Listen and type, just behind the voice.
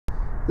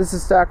This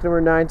is stock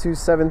number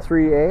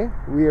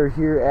 9273A. We are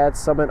here at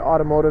Summit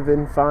Automotive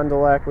in Fond du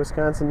Lac,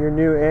 Wisconsin, your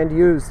new and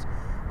used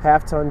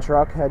half-ton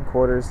truck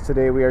headquarters.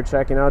 Today we are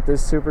checking out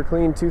this super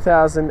clean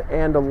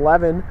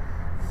 2011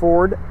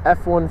 Ford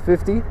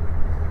F-150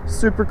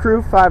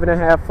 Supercrew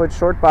 5.5 foot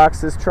short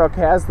box. This truck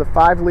has the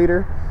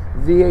 5-liter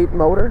V8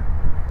 motor.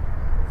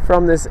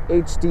 From this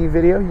HD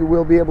video, you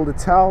will be able to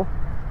tell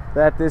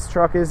that this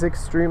truck is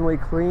extremely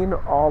clean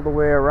all the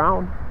way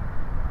around.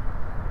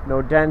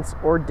 No dents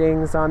or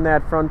dings on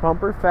that front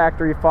bumper.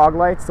 Factory fog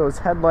lights. Those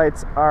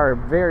headlights are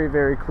very,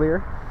 very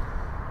clear.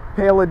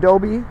 Pale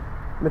Adobe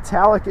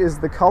metallic is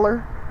the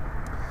color.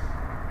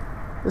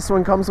 This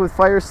one comes with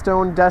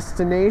Firestone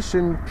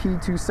Destination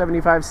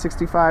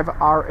P275/65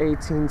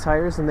 R18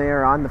 tires, and they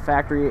are on the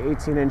factory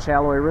 18-inch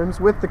alloy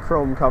rims with the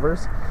chrome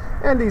covers.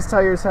 And these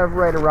tires have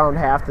right around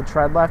half the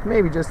tread left,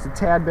 maybe just a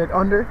tad bit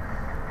under,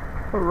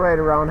 but right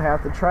around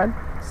half the tread.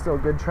 Still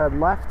good tread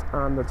left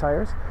on the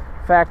tires.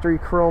 Factory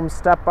chrome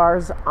step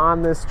bars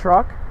on this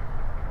truck.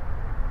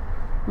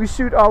 We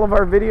shoot all of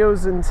our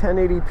videos in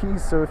 1080p,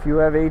 so if you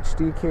have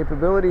HD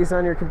capabilities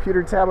on your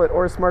computer, tablet,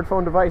 or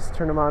smartphone device,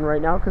 turn them on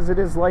right now, because it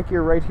is like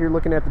you're right here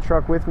looking at the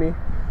truck with me.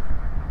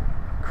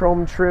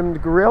 Chrome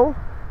trimmed grille.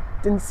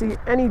 Didn't see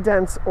any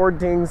dents or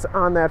dings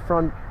on that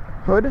front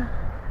hood,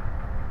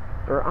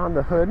 or on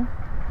the hood.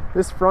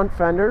 This front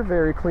fender,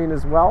 very clean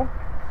as well.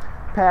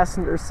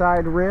 Passenger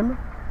side rim,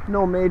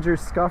 no major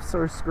scuffs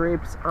or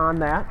scrapes on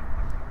that.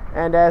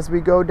 And as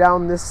we go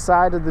down this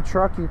side of the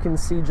truck, you can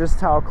see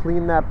just how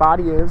clean that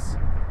body is,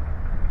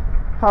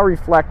 how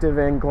reflective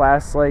and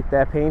glass-like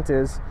that paint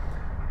is.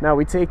 Now,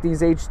 we take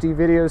these HD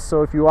videos,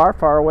 so if you are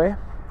far away,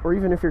 or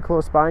even if you're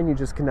close by and you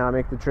just cannot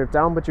make the trip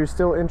down, but you're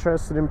still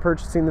interested in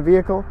purchasing the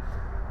vehicle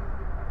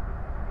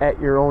at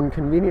your own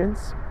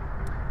convenience,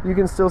 you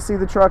can still see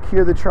the truck,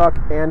 hear the truck,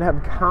 and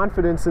have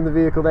confidence in the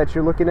vehicle that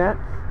you're looking at,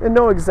 and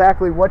know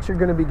exactly what you're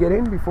going to be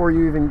getting before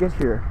you even get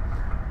here.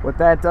 What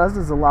that does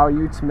is allow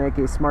you to make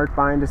a smart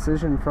buying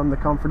decision from the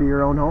comfort of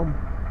your own home.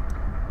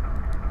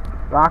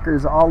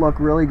 Rockers all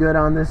look really good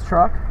on this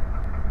truck.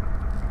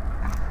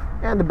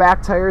 And the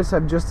back tires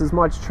have just as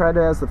much tread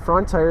as the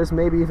front tires,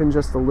 maybe even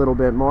just a little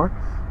bit more.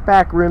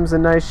 Back rim's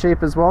in nice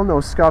shape as well, no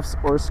scuffs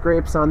or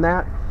scrapes on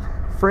that.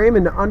 Frame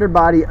and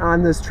underbody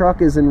on this truck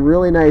is in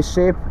really nice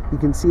shape. You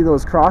can see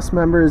those cross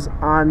members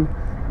on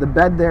the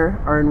bed there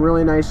are in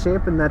really nice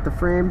shape, and that the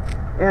frame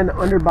and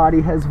underbody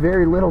has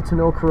very little to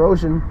no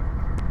corrosion.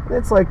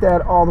 It's like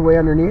that all the way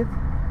underneath,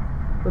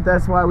 but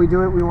that's why we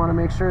do it. We want to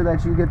make sure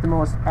that you get the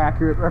most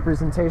accurate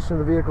representation of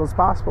the vehicle as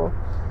possible.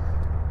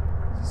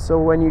 So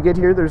when you get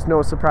here, there's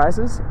no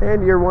surprises,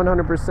 and you're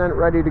 100%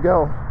 ready to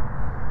go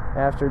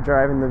after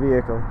driving the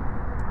vehicle.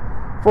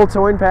 Full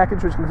towing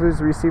package, which includes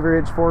the receiver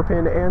hitch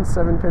 4-pin and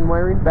 7-pin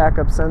wiring,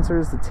 backup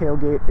sensors. The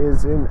tailgate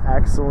is in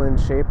excellent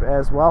shape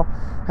as well.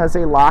 Has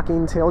a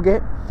locking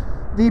tailgate.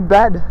 The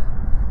bed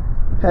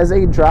has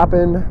a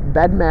drop-in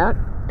bed mat,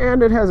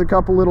 and it has a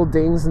couple little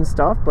dings and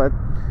stuff, but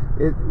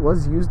it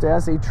was used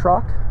as a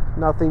truck.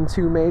 Nothing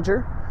too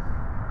major.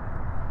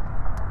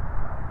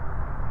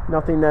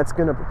 Nothing that's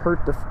going to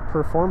hurt the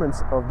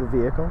performance of the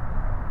vehicle.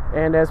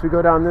 And as we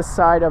go down this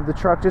side of the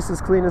truck, just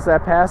as clean as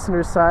that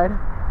passenger side.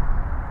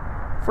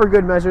 For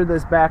good measure,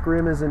 this back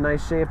rim is in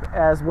nice shape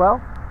as well.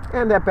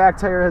 And that back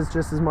tire has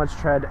just as much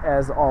tread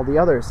as all the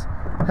others.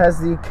 It has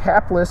the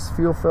Capless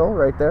fuel fill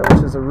right there,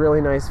 which is a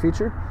really nice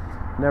feature.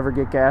 Never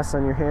get gas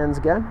on your hands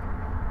again.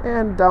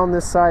 And down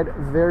this side,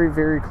 very,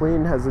 very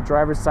clean. Has the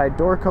driver's side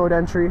door code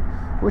entry,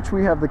 which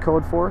we have the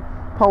code for.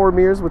 Power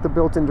mirrors with the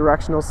built-in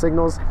directional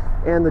signals,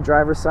 and the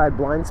driver's side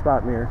blind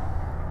spot mirror.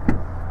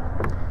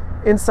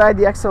 Inside,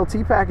 the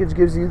XLT package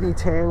gives you the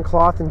tan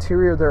cloth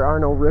interior. There are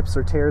no rips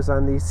or tears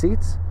on these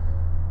seats.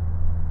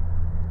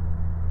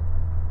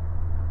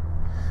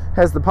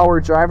 Has the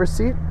power driver's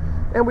seat,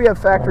 and we have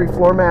factory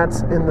floor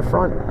mats in the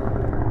front.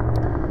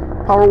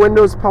 Power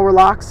windows, power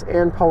locks,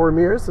 and power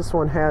mirrors. This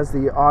one has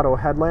the auto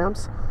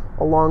headlamps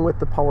along with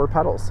the power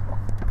pedals.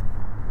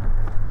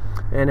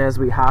 And as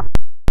we hop,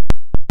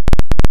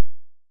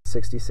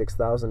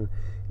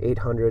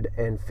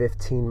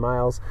 66,815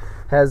 miles,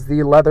 has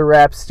the leather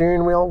wrapped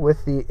steering wheel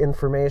with the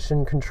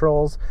information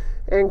controls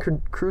and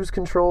cruise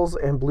controls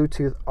and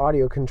Bluetooth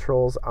audio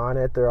controls on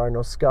it. There are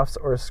no scuffs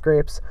or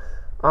scrapes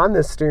on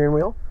this steering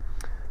wheel.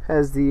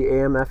 Has the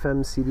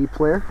AM/FM CD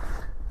player.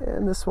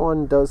 And this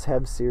one does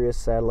have Sirius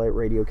satellite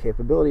radio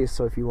capabilities,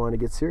 so if you want to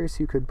get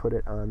Sirius, you could put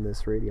it on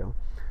this radio.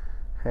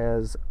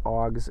 Has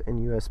AUX and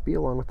USB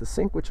along with the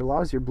sync, which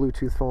allows your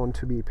Bluetooth phone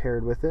to be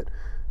paired with it.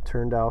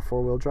 Turn dial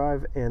 4-wheel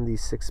drive and the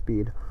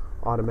 6-speed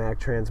automatic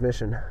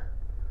transmission.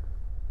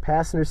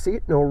 Passenger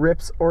seat, no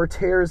rips or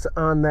tears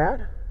on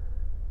that.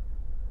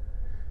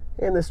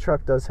 And this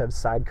truck does have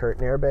side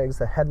curtain airbags.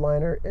 The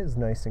headliner is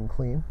nice and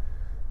clean,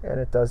 and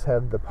it does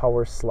have the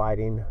power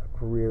sliding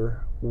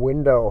rear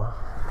window.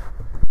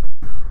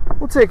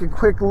 We'll take a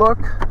quick look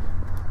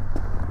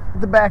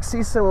at the back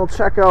seats, and we'll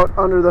check out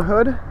under the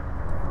hood.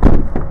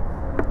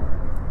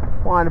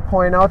 Wanted to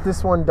point out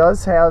this one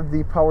does have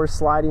the power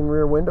sliding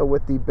rear window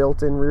with the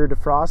built-in rear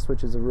defrost,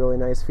 which is a really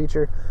nice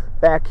feature.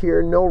 Back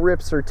here, no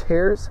rips or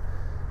tears.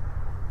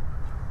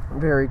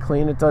 Very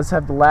clean. It does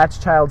have the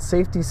latch child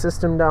safety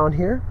system down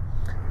here.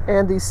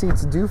 And these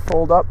seats do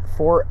fold up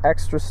for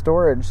extra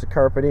storage. The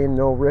carpeting,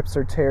 no rips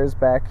or tears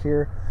back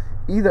here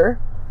either.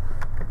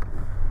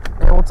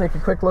 And we'll take a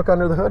quick look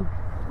under the hood.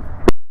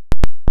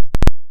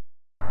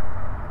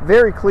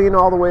 Very clean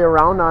all the way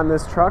around on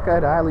this truck.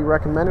 I'd highly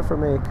recommend it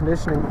from a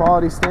condition and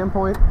quality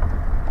standpoint.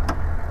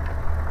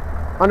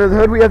 Under the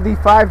hood we have the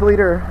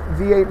 5-liter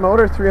V8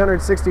 motor,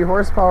 360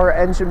 horsepower.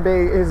 Engine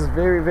bay is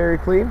very, very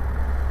clean.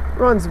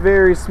 Runs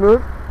very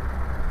smooth.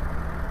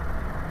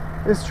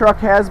 This truck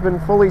has been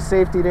fully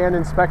safetied and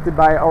inspected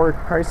by our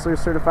Chrysler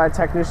certified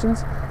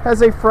technicians.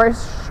 Has a fresh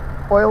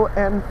oil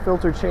and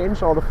filter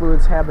change. All the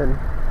fluids have been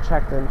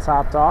checked and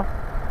topped off.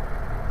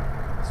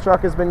 This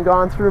truck has been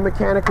gone through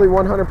mechanically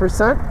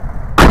 100%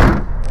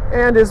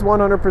 and is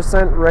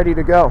 100% ready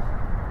to go.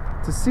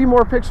 To see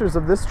more pictures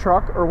of this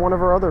truck or one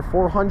of our other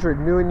 400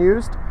 new and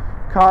used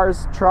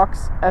cars,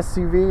 trucks,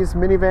 SUVs,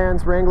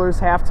 minivans, Wranglers,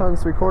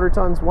 half-tons, 3/4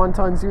 tons, 1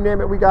 tons, you name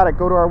it, we got it.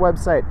 Go to our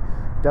website,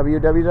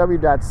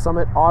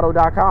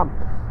 www.summitauto.com.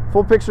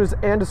 Full pictures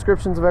and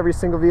descriptions of every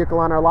single vehicle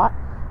on our lot.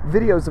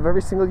 Videos of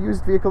every single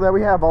used vehicle that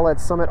we have, all at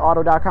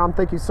summitauto.com.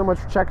 Thank you so much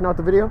for checking out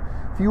the video.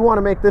 If you want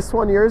to make this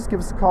one yours, give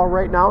us a call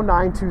right now,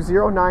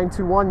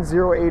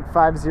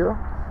 920-921-0850.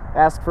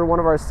 Ask for one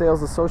of our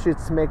sales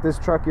associates to make this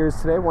truck yours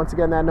today. Once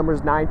again, that number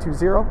is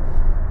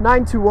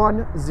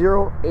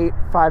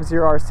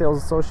 920-921-0850. Our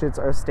sales associates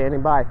are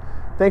standing by.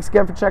 Thanks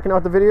again for checking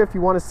out the video. If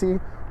you want to see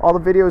all the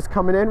videos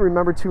coming in,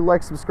 remember to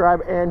like,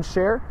 subscribe, and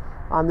share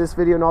on this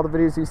video and all the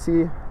videos you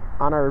see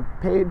on our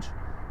page.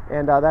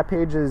 And that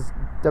page is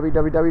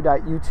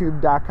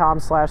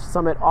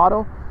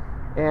www.youtube.com/summitauto.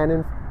 And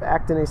in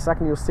fact, in a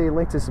second, you'll see a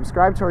link to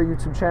subscribe to our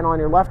YouTube channel on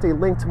your left, a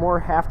link to more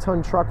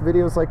half-ton truck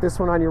videos like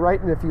this one on your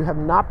right. And if you have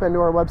not been to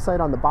our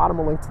website, on the bottom,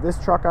 a link to this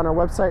truck on our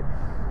website.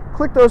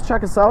 Click those,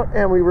 check us out,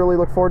 and we really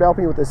look forward to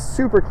helping you with this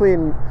super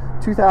clean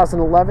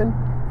 2011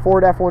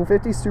 Ford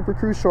F-150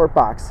 Supercrew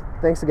Shortbox.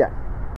 Thanks again.